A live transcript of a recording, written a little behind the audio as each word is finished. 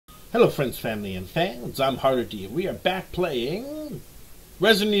Hello friends, family, and fans, I'm Harder D. We are back playing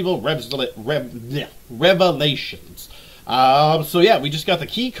Resident Evil Revelations. So yeah, we just got the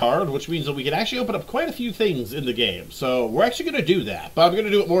key card, which means that we can actually open up quite a few things in the game. So we're actually going to do that, but I'm going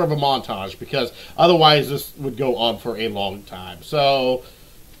to do it more of a montage, because otherwise this would go on for a long time. So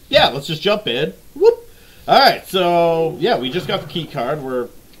yeah, let's just jump in. Whoop! Alright, so yeah, we just got the key card, we're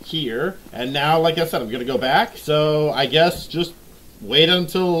here, and now, like I said, I'm going to go back, so I guess just wait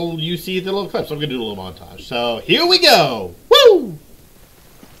until you see the little clips. I'm going to do a little montage. So, here we go! Woo!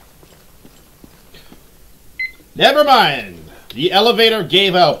 Never mind. The elevator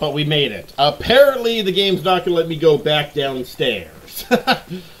gave out, but we made it. Apparently, the game's not going to let me go back downstairs.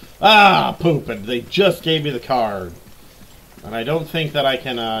 Ah, poopin'. They just gave me the card. And I don't think that I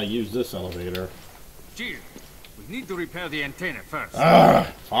can use this elevator. Jill, we need to repair the antenna first.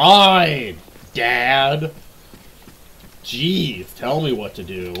 Fine, Dad. Jeez, tell me what to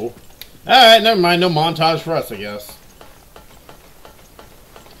do. Alright, never mind. No montage for us, I guess.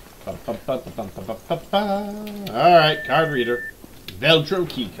 Alright, card reader. Velcro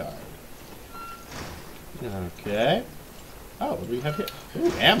key card. Okay. Oh, what do we have here?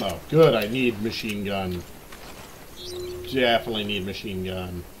 Ooh, ammo. Good, I need machine gun. Definitely need machine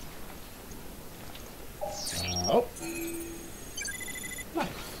gun. Oh. Nice.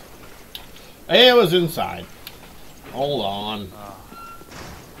 It was inside. Hold on.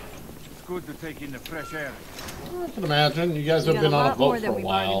 It's good to take in the fresh air. I can imagine. You guys have been on a boat for a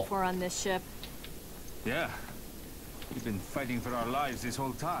while. For on this ship. Yeah. We've been fighting for our lives this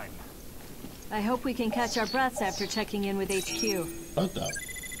whole time. I hope we can catch our breaths after checking in with HQ. What the?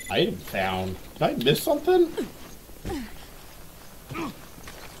 Item found. Did I miss something?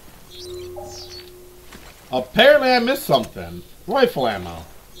 Apparently I missed something. Rifle ammo.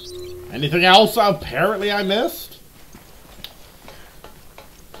 Anything else apparently I missed?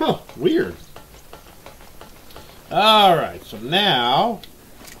 Huh, weird. Alright, so now...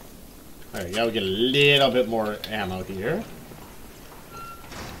 There we go, we get a little bit more ammo here.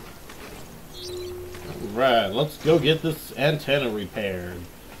 Alright, let's go get this antenna repaired.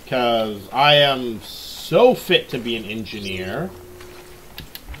 Because I am so fit to be an engineer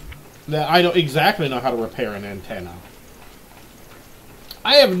that I don't exactly know how to repair an antenna.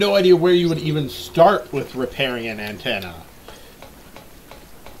 I have no idea where you would even start with repairing an antenna.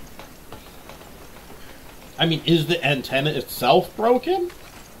 I mean, is the antenna itself broken?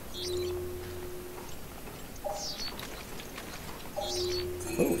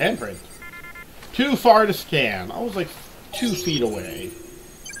 Oh, handprint. Too far to scan. I was like 2 feet away.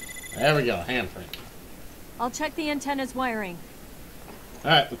 There we go, handprint. I'll check the antenna's wiring.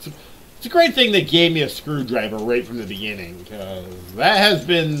 Alright, it's a great thing they gave me a screwdriver right from the beginning, because that has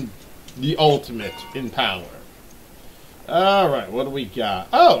been the ultimate in power. Alright, what do we got?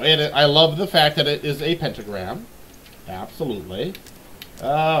 Oh, and I love the fact that it is a pentagram. Absolutely.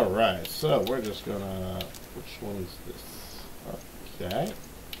 Alright, so we're just gonna... Which one is this? Okay.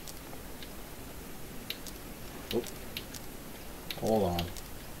 Oh. Hold on.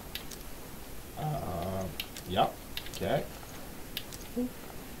 Yep. Okay.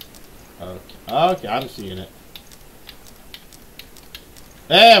 Okay, I'm seeing it.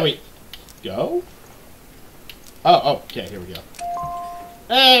 There we go. Oh, okay, here we go.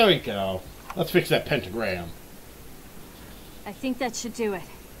 There we go. Let's fix that pentagram. I think that should do it.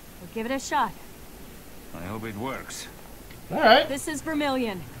 We'll give it a shot. I hope it works. Alright. This is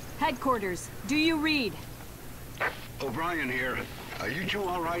Vermilion. Headquarters. Do you read? O'Brien here. Are you two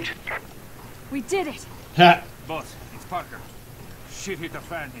alright? We did it! Ha! Boss, it's Parker. Shit hit the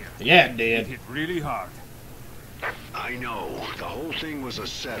fan here. Yeah, it It did. hit really hard. I know. The whole thing was a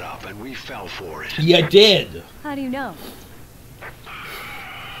setup, and we fell for it. You did. How do you know?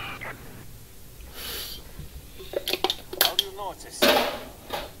 How do you notice?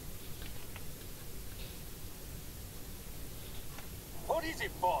 What is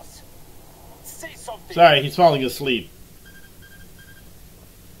it, boss? Say something. Sorry, he's falling asleep.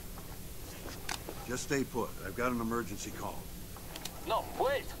 Just stay put. I've got an emergency call. No,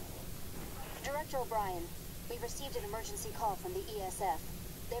 wait. Director O'Brien, we've received an emergency call from the ESF.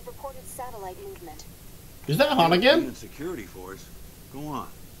 They've reported satellite movement. Is that Han again? In security force. Go on.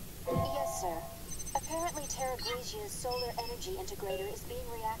 Yes, sir. Apparently Terra Grigia's solar energy integrator is being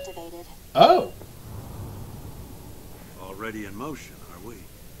reactivated. Oh. Already in motion, are we?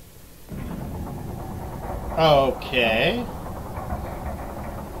 Okay.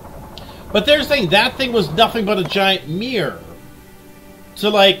 But they're saying that thing was nothing but a giant mirror to,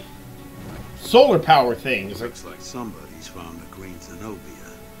 like, solar power things. Looks like somebody's found a green Zenobia.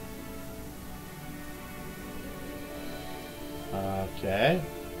 Okay.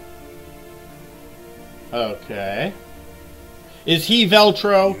 Okay. Is he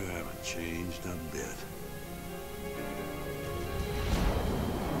Veltro? You haven't changed a bit.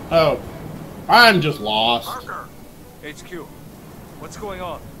 Oh. I'm just lost. Parker, HQ, what's going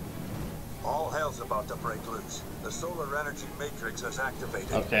on? all hell's about to break loose. The solar energy matrix has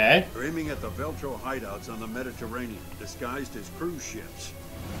activated. Okay. They're aiming at the Veltro hideouts on the Mediterranean, disguised as cruise ships.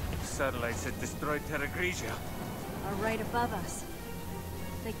 Satellites that destroyed Terra Grigia. Are right above us.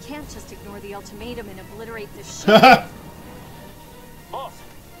 They can't just ignore the ultimatum and obliterate this ship. Boss,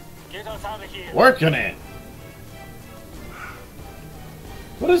 get us out of here. Working it.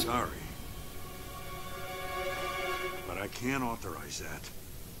 What is... Sorry. But I can't authorize that.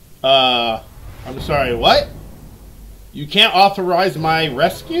 I'm sorry, what? You can't authorize my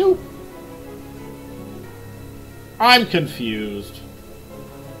rescue? I'm confused.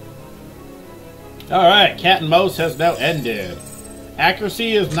 Alright, Cat and Mouse has now ended.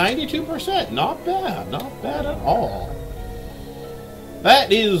 Accuracy is 92%. Not bad. Not bad at all.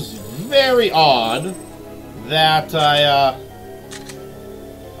 That is very odd that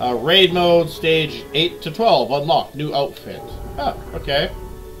raid mode stage 8 to 12 unlocked new outfit. Oh, okay.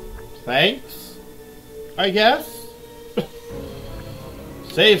 Thanks, I guess.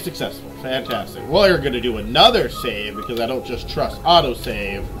 Save successful. Fantastic. Well, you're going to do another save because I don't just trust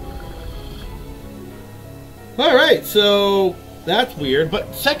autosave. Alright, so that's weird.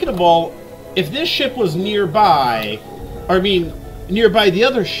 But second of all, if this ship was nearby, or I mean, nearby the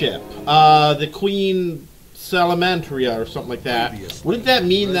other ship, the Queen Salamandria or something like that, wouldn't that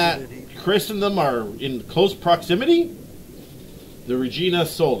mean that Chris and them are in close proximity? The Regina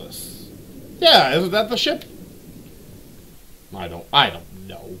Solis. Yeah, isn't that the ship? I don't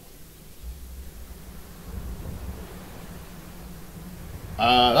know.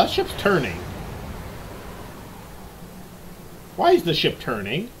 That ship's turning. Why is the ship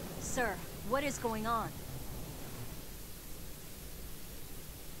turning? Sir, what is going on?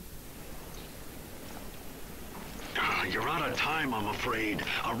 You're out of time, I'm afraid.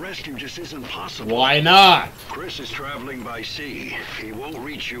 A rescue just isn't possible. Why not? Chris is traveling by sea. He won't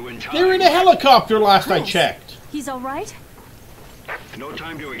reach you in time. They were in a helicopter last I Chris, checked. He's all right? No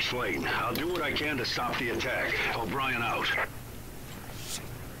time to explain. I'll do what I can to stop the attack. O'Brien out.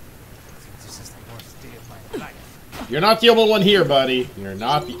 This is the worst day of my life. You're not the only one here, buddy. You're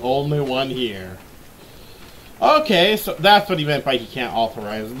not the only one here. Okay, so that's what he meant by he can't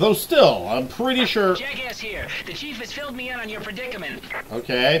authorize. Though still, I'm pretty sure... Jackass here. The chief has filled me in on your predicament.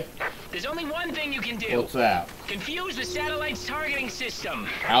 Okay. There's only one thing you can do. What's that? Confuse the satellite's targeting system.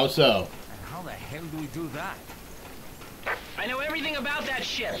 How so? And how the hell do we do that? I know everything about that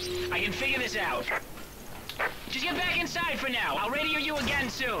ship. I can figure this out. Just get back inside for now. I'll radio you again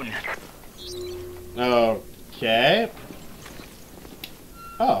soon. Okay.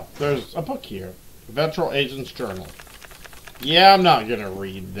 Oh, there's a book here. Ventral Agent's Journal. Yeah, I'm not gonna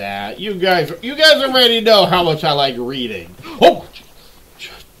read that. You guys already know how much I like reading. Oh!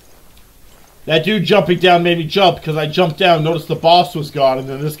 That dude jumping down made me jump because I jumped down, noticed the boss was gone, and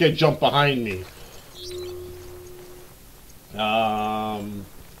then this guy jumped behind me.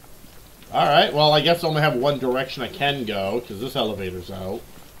 Alright, well, I guess I only have one direction I can go, because this elevator's out.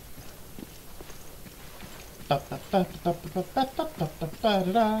 Still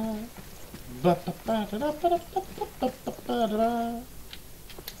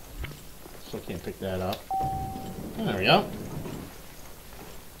can't pick that up. There we go.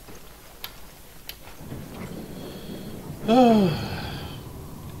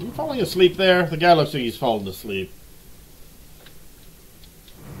 You falling asleep there? The guy looks like he's falling asleep.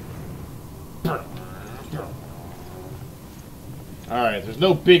 Alright, there's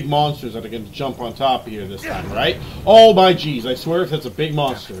no big monsters that are going to jump on top of here this time, right? Oh my jeez, I swear if that's a big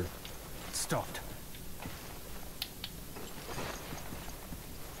monster. It stopped.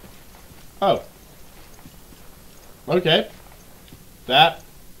 Oh. Okay. That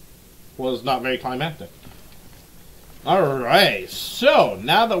was not very climactic. Alright, so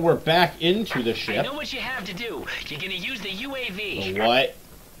now that we're back into the I ship... know what you have to do. You're gonna use the UAV. The what?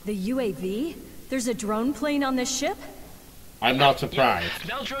 The UAV? There's a drone plane on this ship? I'm not surprised.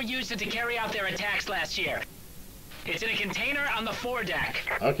 Veltro used it to carry out their attacks last year. It's in a container on the foredeck.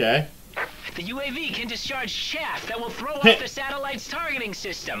 Okay. The UAV can discharge chaff that will throw off the satellite's targeting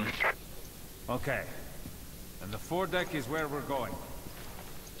system. Okay. And the foredeck is where we're going.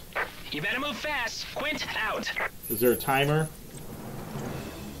 You better move fast. Quint, out. Is there a timer?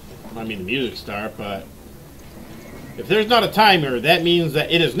 I mean, the music start, but... if there's not a timer, that means that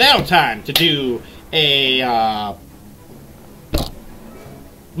it is now time to do a,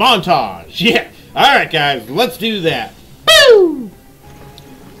 montage. Yeah. Alright, guys, let's do that. Woo!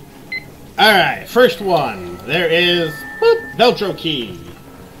 Alright, first one. There is boop, Velcro key.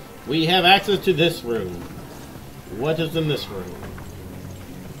 We have access to this room. What is in this room?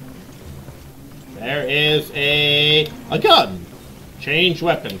 There is a gun. Change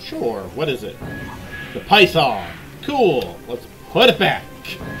weapon. Sure. What is it? The Python. Cool. Let's put it back.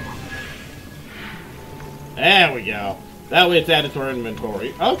 There we go. That way it's added to our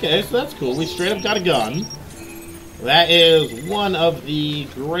inventory. Okay, so that's cool. We straight up got a gun. That is one of the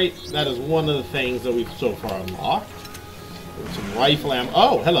things that we've so far unlocked. Some rifle ammo.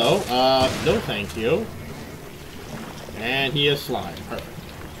 Oh, hello. No thank you. And he is slime. Perfect.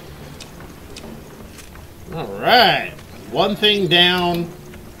 Alright. One thing down.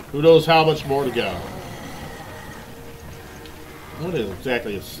 Who knows how much more to go. What is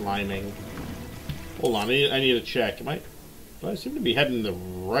exactly is sliming? Hold on, I need to check. Do I seem to be heading in the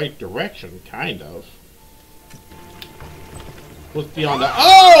right direction? Kind of. What's beyond that?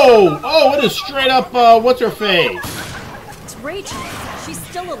 Oh! Oh, it is straight up, what's her face? It's Rachel. She's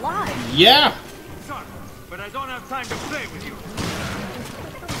still alive. Yeah. Sorry, but I don't have time to play with you.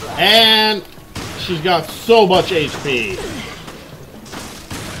 And she's got so much HP.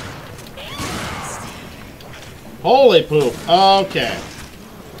 Holy poop. Okay.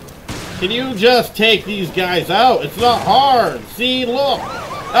 Can you just take these guys out? It's not hard. See, look.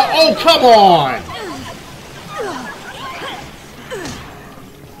 Oh, come on.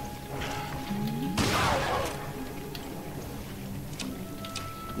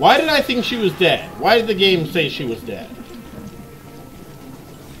 Why did I think she was dead? Why did the game say she was dead?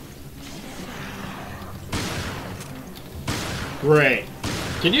 Great.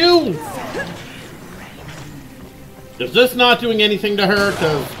 Can you... Is this not doing anything to her?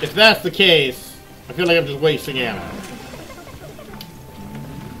 Because if that's the case, I feel like I'm just wasting ammo.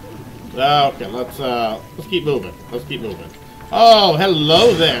 Okay, let's keep moving. Let's keep moving. Oh,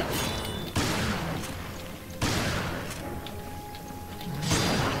 hello there.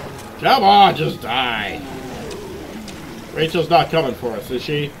 Come on, just die. Rachel's not coming for us, is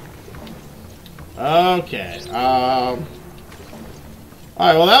she? Okay. Alright,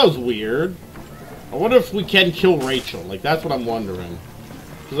 well that was weird. I wonder if we can kill Rachel. Like, that's what I'm wondering.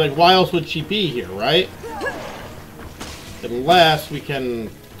 Because, like, why else would she be here, right? Unless we can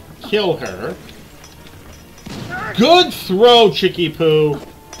kill her. Good throw, Chicky Poo.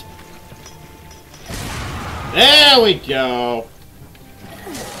 There we go.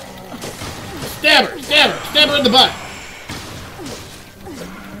 Stab her! Stab her! Stab her in the butt!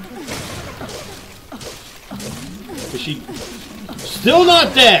 Is she still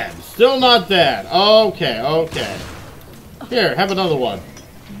not dead? Still not dead. Okay, okay. Here, have another one.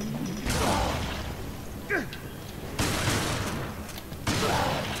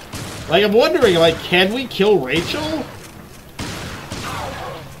 Like, I'm wondering, like, can we kill Rachel?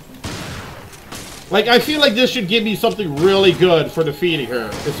 Like, I feel like this should give me something really good for defeating her.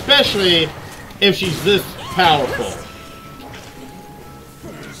 Especially if she's this powerful.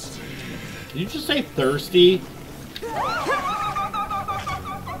 Did you just say thirsty?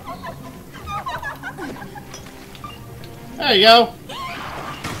 There you go.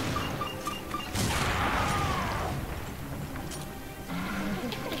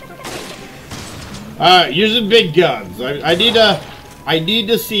 Alright, using big guns. I need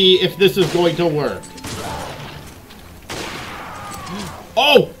to see if this is going to work.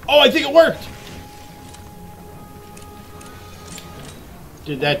 Oh! Oh, I think it worked!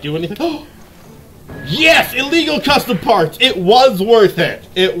 Did that do anything? Oh! Yes! Illegal custom parts! It was worth it!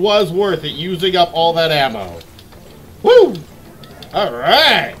 It was worth it, using up all that ammo. Woo!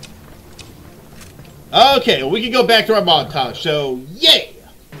 Alright! Okay, we can go back to our montage, so yay!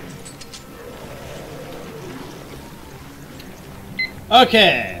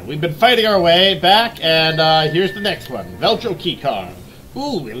 Okay, we've been fighting our way back, and here's the next one. Velcro keycard.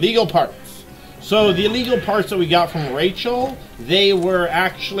 Ooh, illegal parts. So the illegal parts that we got from Rachel, they were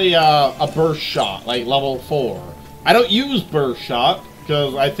actually a burst shot, like level 4. I don't use burst shot,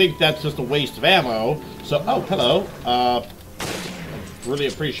 because I think that's just a waste of ammo. So, oh, hello. Really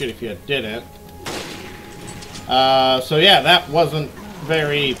appreciate if you didn't. So yeah, that wasn't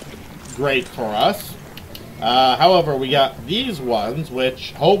very great for us. However, we got these ones,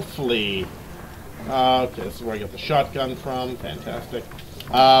 which hopefully... okay, this is where I got the shotgun from. Fantastic.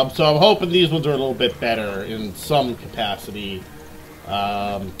 So I'm hoping these ones are a little bit better in some capacity.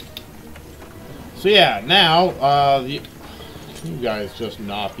 So yeah, now, you guys just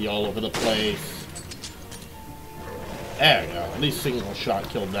not be all over the place. There we go. At least single shot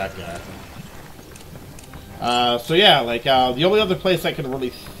killed that guy. So yeah, like, the only other place I can really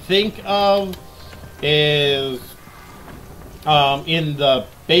think of is in the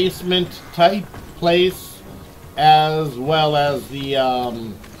basement type place, as well as the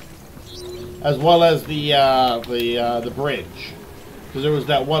bridge, because there was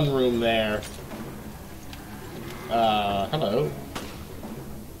that one room there. Hello.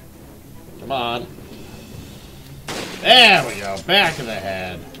 Come on. There we go. Back of the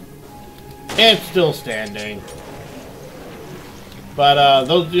head. It's still standing. But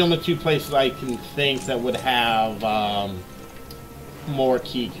those are the only two places I can think that would have more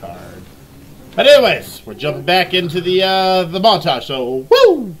key card. But anyways, we're jumping back into the montage. So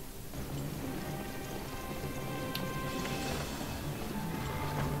woo!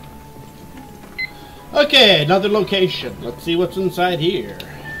 Okay, another location. Let's see what's inside here.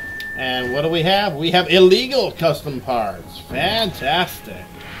 And what do we have? We have illegal custom parts. Fantastic.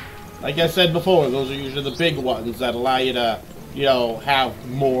 Like I said before, those are usually the big ones that allow you to, you know, have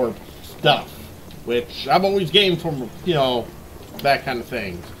more stuff. Which I'm always game for, you know, that kind of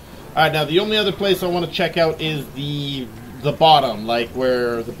thing. Alright, now the only other place I want to check out is the bottom, like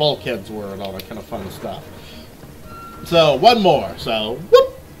where the bulkheads were and all that kind of fun stuff. So, one more. So,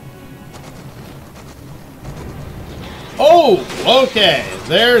 whoop! Oh, okay.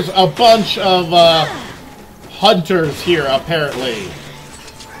 There's a bunch of hunters here, apparently.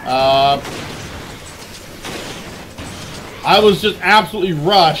 I was just absolutely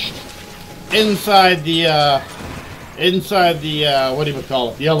rushed inside the what do you call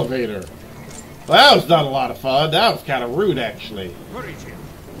it? The elevator. Well, that was not a lot of fun. That was kind of rude, actually. Hurry, Jim.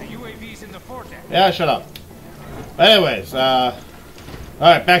 The UAV's in the foredeck. Yeah, shut up. Anyways, all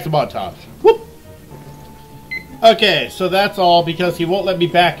right, back to montage. Whoop. Okay, so that's all because he won't let me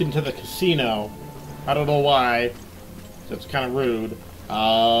back into the casino. I don't know why. That's kind of rude.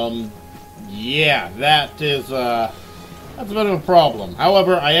 Yeah, that is, that's a bit of a problem.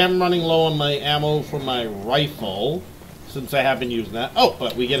 However, I am running low on my ammo for my rifle, since I have been using that. Oh,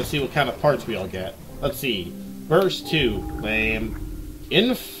 but we get to see what kind of parts we all get. Let's see. Burst 2, lame.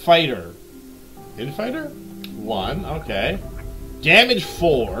 Infighter. Infighter? 1, okay. Damage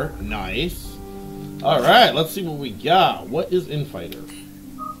 4, nice. Alright, let's see what we got. What is Infighter?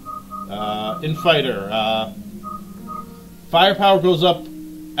 Infighter, firepower goes up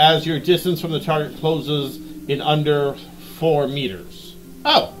as your distance from the target closes in under 4 meters.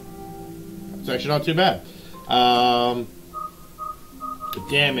 Oh! That's actually not too bad. The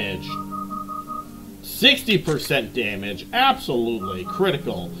damage. 60% damage. Absolutely.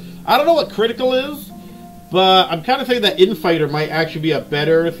 Critical. I don't know what critical is, but I'm kind of thinking that Infighter might actually be a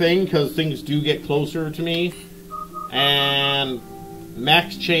better thing, because things do get closer to me. And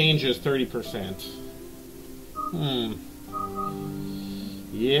max change is 30%.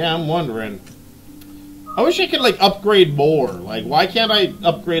 Yeah, I'm wondering. I wish I could, like, upgrade more. Like, why can't I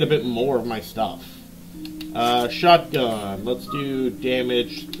upgrade a bit more of my stuff? Shotgun. Let's do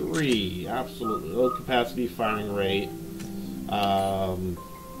damage 3. Absolutely. Load capacity, firing rate.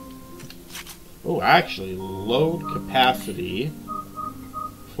 Oh, actually, load capacity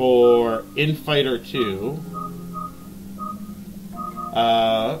for Infighter 2.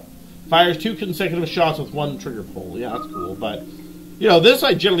 Fires 2 consecutive shots with 1 trigger pull. Yeah, that's cool. But, you know, this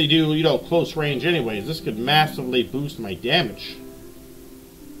I generally do, you know, close range anyways. This could massively boost my damage.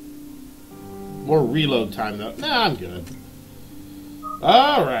 More reload time, though. Nah, I'm good.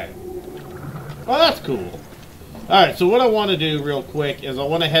 Alright. Well, that's cool. Alright, so what I want to do real quick is I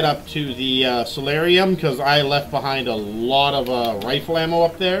want to head up to the solarium, because I left behind a lot of rifle ammo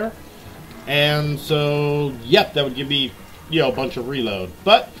up there. And so, yep, that would give me, you know, a bunch of reload.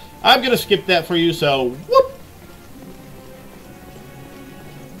 But I'm going to skip that for you, so whoop!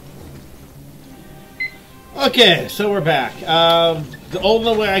 Okay, so we're back. The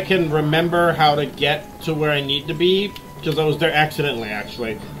only way I can remember how to get to where I need to be, because I was there accidentally,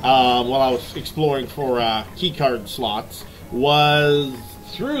 actually, while I was exploring for keycard slots, was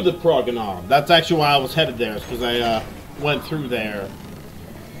through the Progonom. That's actually why I was headed there, because I went through there.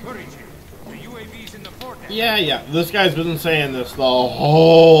 Hurry, Jim. The UAV's in the foredeck. Yeah, this guy's been saying this the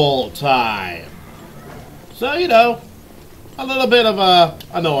whole time. So, you know, a little bit of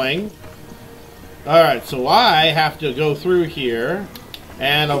annoying. Alright, so I have to go through here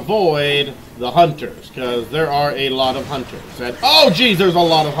and avoid the hunters, because there are a lot of hunters. And, oh, geez, there's a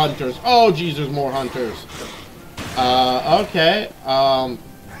lot of hunters. Oh, geez, there's more hunters. Okay.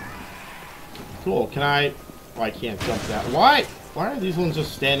 Cool. Can I... Oh, I can't jump that. Why are these ones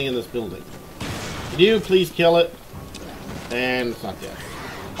just standing in this building? Can you please kill it? And it's not dead.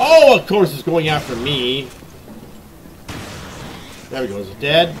 Oh, of course it's going after me. There we go. Is it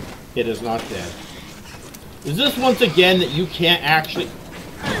dead? It is not dead. Is this once again that you can't actually...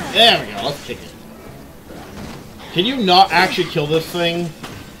 There we go. Let's kick it. Can you not actually kill this thing?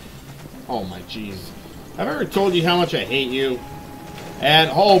 Oh my jeez. Have I ever told you how much I hate you?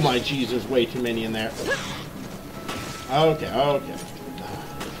 And, oh my jeez, there's way too many in there. Okay, okay.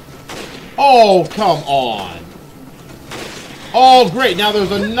 Oh, come on. Oh, great, now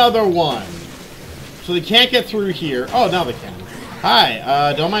there's another one. So they can't get through here. Oh, now they can.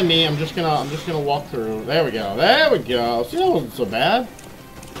 Hi, don't mind me. I'm just gonna walk through. There we go. There we go. See, that wasn't so bad.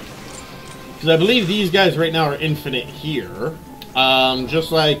 Because I believe these guys right now are infinite here.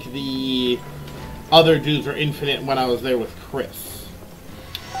 Just like the other dudes were infinite when I was there with Chris.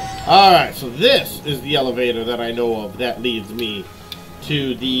 Alright, so this is the elevator that I know of that leads me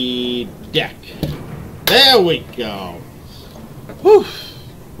to the deck. There we go. Whew.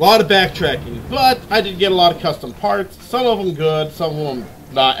 A lot of backtracking, but I did get a lot of custom parts. Some of them good, some of them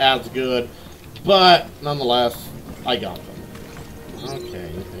not as good, but nonetheless, I got them.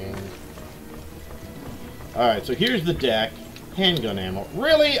 Okay. Alright, so here's the deck. Handgun ammo.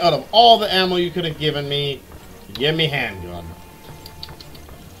 Really? Out of all the ammo you could have given me, you give me handgun.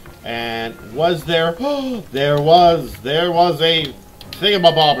 And was there... there was a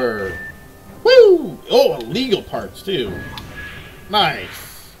thingamabobber. Woo! Oh, illegal parts, too.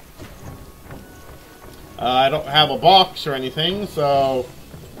 Nice. I don't have a box or anything, so...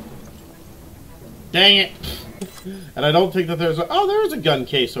 Dang it! And I don't think that there's a... Oh, there is a gun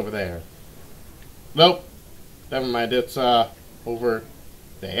case over there. Nope. Never mind, it's, over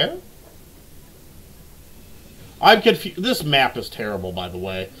there? I'm confused. This map is terrible, by the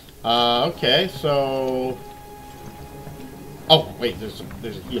way. Okay, so... Oh, wait, there's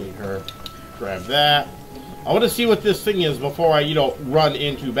a healing herb. Grab that. I want to see what this thing is before I, run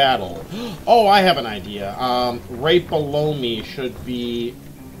into battle. Oh, I have an idea. Right below me should be...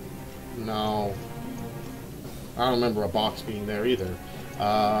 No. I don't remember a box being there either.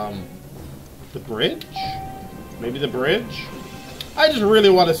 The bridge? Maybe the bridge? I just really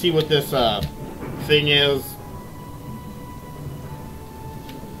want to see what this, thing is.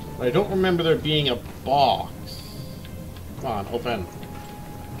 I don't remember there being a box. Come on, open.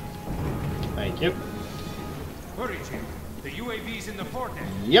 Thank you. Hurry, Jim. The UAV's in the fort now.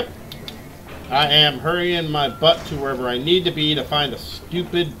 Yep. I am hurrying my butt to wherever I need to be to find a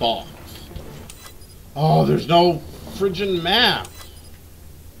stupid box. Oh, there's no friggin' map.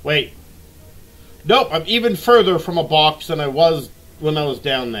 Wait. Nope, I'm even further from a box than I was when I was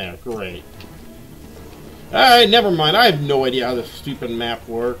down there. Great. Alright, never mind. I have no idea how this stupid map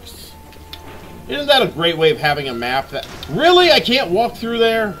works. Isn't that a great way of having a map that... Really? I can't walk through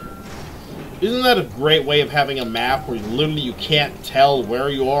there? Isn't that a great way of having a map where literally you can't tell where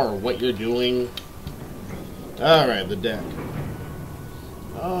you are or what you're doing? Alright, the deck.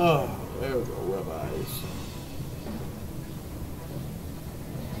 Oh, there we go, rub eyes.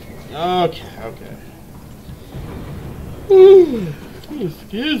 Okay. Ooh,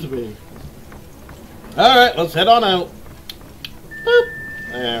 excuse me. Alright, let's head on out. Boop.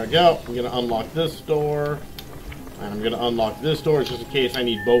 There we go. I'm going to unlock this door. And I'm going to unlock this door just in case I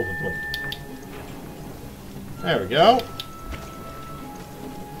need both of them. There we go.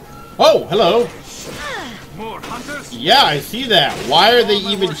 Oh, hello. More hunters? Yeah, I see that. Why are they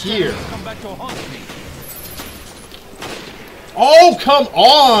even here? Come back to haunt me. Oh, come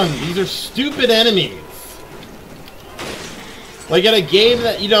on! These are stupid enemies. Like in a game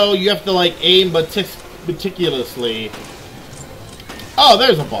that, you have to, aim meticulously. Oh,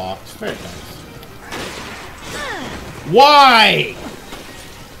 there's a box. Very nice. Why?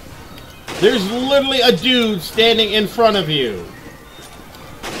 There's literally a dude standing in front of you.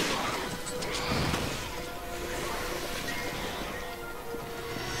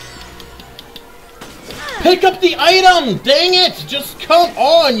 Pick up the item! Dang it! Just come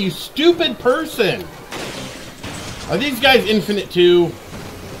on, you stupid person! Are these guys infinite too?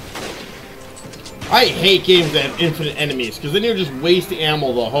 I hate games that have infinite enemies, because then you're just wasting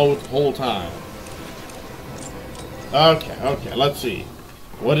ammo the whole time. Okay, let's see.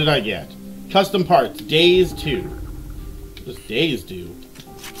 What did I get? Custom parts, days 2. What does days do?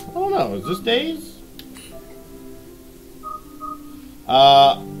 I don't know, is this days?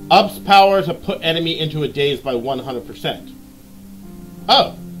 Ups power to put enemy into a daze by 100%.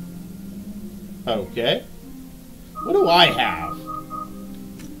 Oh. Okay. What do I have?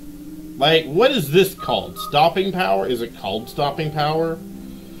 What is this called? Stopping power? Is it called stopping power?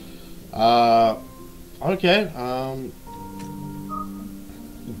 Okay.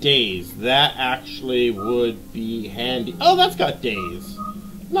 Daze. That actually would be handy. Oh, that's got daze.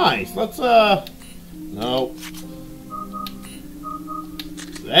 Nice. Let's, nope.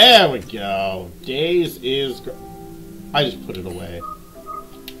 There we go. Daze is... I just put it away.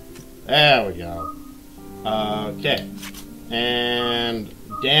 There we go. Okay. And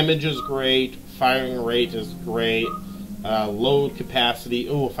damage is great. Firing rate is great. Load capacity.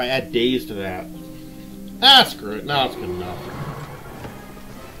 Oh, if I add days to that. Ah, screw it. No, it's good enough.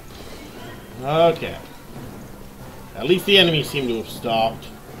 Okay. At least the enemies seem to have stopped.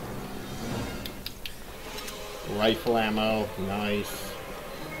 Rifle ammo. Nice.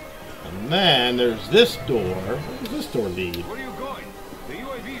 And then there's this door. Where does this door lead? Where are you going? The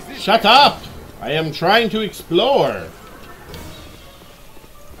UAV's this Shut way. up! I am trying to explore.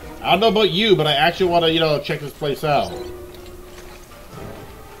 I don't know about you, but I actually want to, you know, check this place out.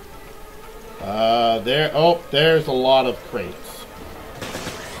 There's a lot of crates.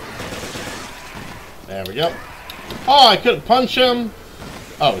 There we go. Oh, I couldn't punch him.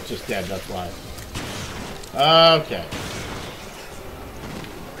 Oh, it's just dead, that's why. Okay.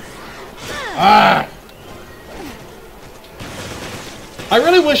 Ah! I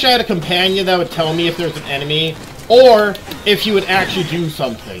really wish I had a companion that would tell me if there's an enemy, or if he would actually do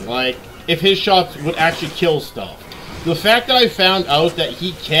something. Like, if his shots would actually kill stuff. The fact that I found out that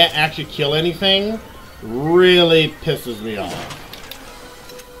he can't actually kill anything really pisses me off.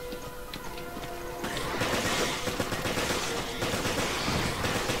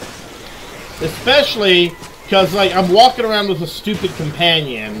 Especially because, like, I'm walking around with a stupid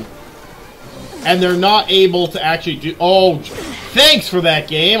companion, and they're not able to actually do... Oh, thanks for that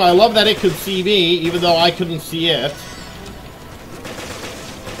game. I love that it could see me, even though I couldn't see it.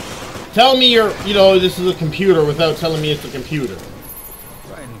 Tell me this is a computer without telling me it's a computer.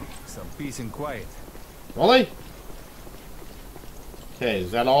 Finally, some peace and quiet. Really? Okay,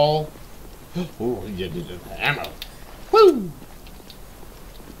 is that all? Ooh, you did the ammo. Woo!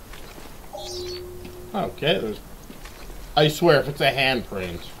 Okay, there's... I swear, if it's a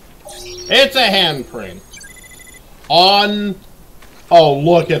handprint. It's a handprint! On... Oh,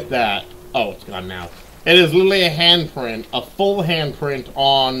 look at that. Oh, it's gone now. It is literally a handprint, a full handprint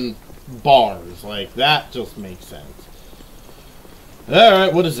on bars. Like, that just makes sense.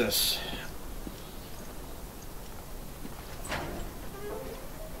 Alright, what is this?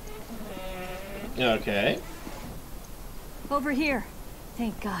 Okay. Over here.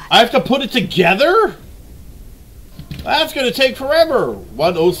 Thank God. I have to put it together? That's going to take forever.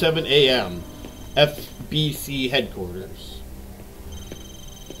 1:07 a.m. FBC headquarters.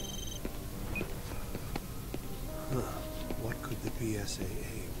 What could the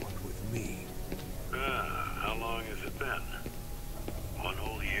BSAA want with me? How long has it been? 1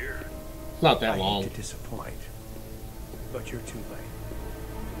 whole year? It's not that I long. hate to disappoint, but you're too late.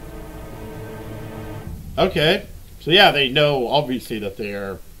 Okay. So yeah, they know, obviously, that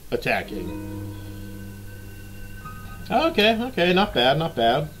they're attacking. Okay, not bad, not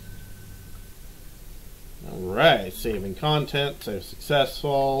bad. Alright, saving content, save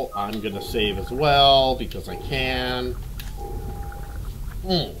successful. I'm gonna save as well, because I can.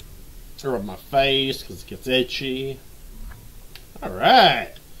 Rub my face, because it gets itchy.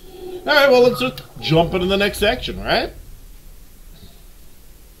 Alright. Alright, well, let's just jump into the next section, right?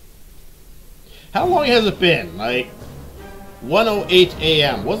 How long has it been? Like, 1:08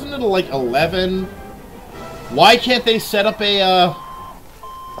 a.m. Wasn't it like 11? Why can't they set up a,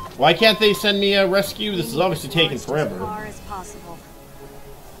 Why can't they send me a rescue? This is obviously taking forever. As far as possible.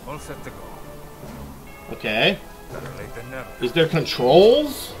 All set to go. Okay. Better late than never. Is there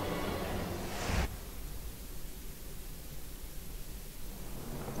controls?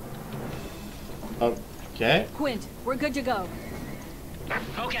 Okay. Quint, we're good to go.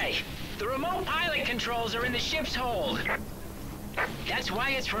 Okay, the remote pilot controls are in the ship's hold. That's why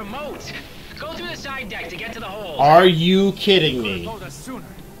it's remote. Go through the side deck to get to the hold. Are you kidding me? Told us sooner.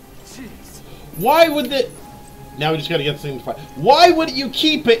 Jeez. Why would the... Now we just gotta get this thing to fire. Why wouldn't you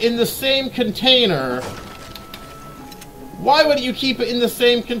keep it in the same container? Why wouldn't you keep it in the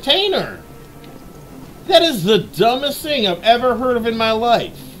same container? That is the dumbest thing I've ever heard of in my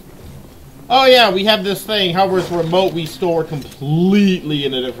life. Oh yeah, we have this thing. However, it's remote. We store completely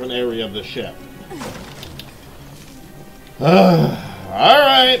in a different area of the ship.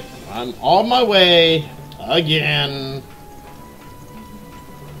 Alright. I'm on my way. Again.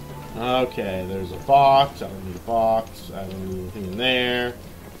 Okay, there's a box. I don't need a box. I don't need anything in there.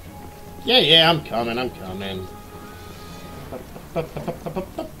 Yeah, I'm coming. I'm coming.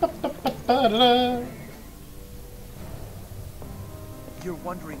 You're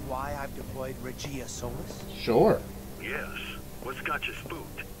wondering why I've deployed Regia Solis? Sure. Yes. What's got you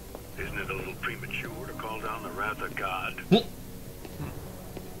spooked? Isn't it a little premature to call down the wrath of God?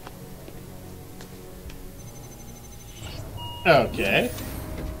 Okay.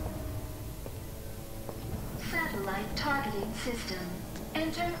 Satellite targeting system.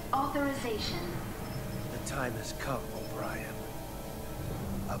 Enter authorization. time has come, O'Brien.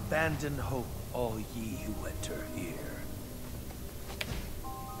 Abandon hope, all ye who enter here.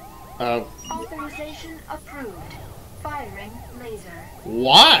 Authorization approved. Firing laser.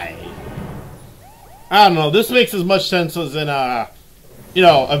 Why? I don't know. This makes as much sense as in, you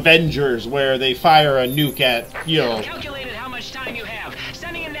know, Avengers, where they fire a nuke at, you know. Calculated how much time you have.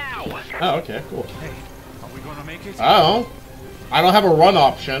 Sending it now. Oh, okay, cool. Hey, are we gonna make it? I don't know. I don't have a run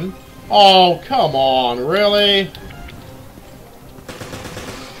option. Oh, come on, really?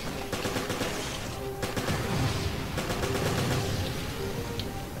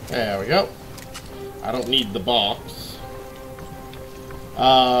 There we go. I don't need the box.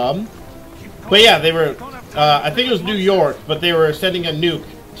 But yeah, they were, I think it was New York, but they were sending a nuke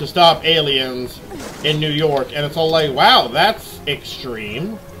to stop aliens in New York, and it's all like, wow, that's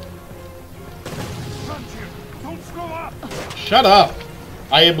extreme. Don't screw up. Shut up.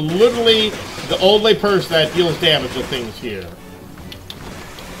 I am literally the only person that deals damage to things here.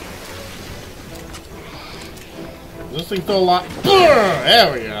 This thing still a lot.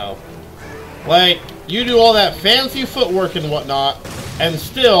 There we go. Like, you do all that fancy footwork and whatnot, and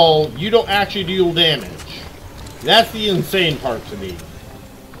still, you don't actually deal damage. That's the insane part to me.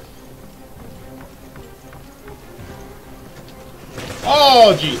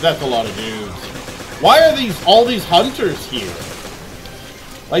 Oh, geez, that's a lot of dudes. Why are all these hunters here?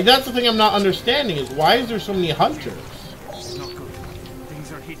 Like, that's the thing I'm not understanding, is why is there so many hunters? It's not good.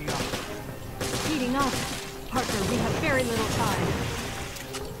 Things are heating up. Heating up. Parker, we have very little time.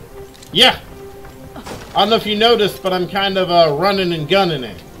 Yeah. I don't know if you noticed, but I'm kind of running and gunning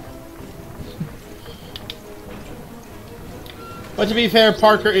it. But to be fair,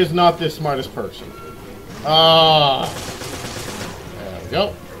 Parker is not the smartest person. There we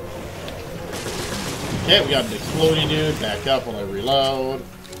go. Okay, we got an exploding dude. Back up while I reload.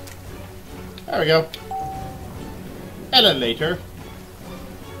 There we go. And then later.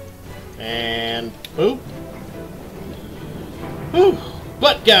 And boop. Whew.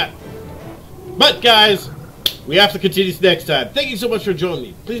 But guys, we have to continue this next time. Thank you so much for joining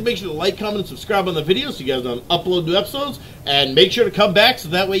me. Please make sure to like, comment, and subscribe on the video so you guys don't upload new episodes. And make sure to come back so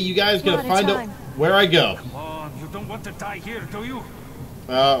that way you guys can find out where I go. Come on, you don't want to die here, do you?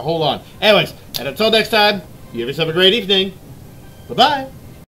 Hold on. Anyways, and until next time, you have yourself a great evening. Bye-bye.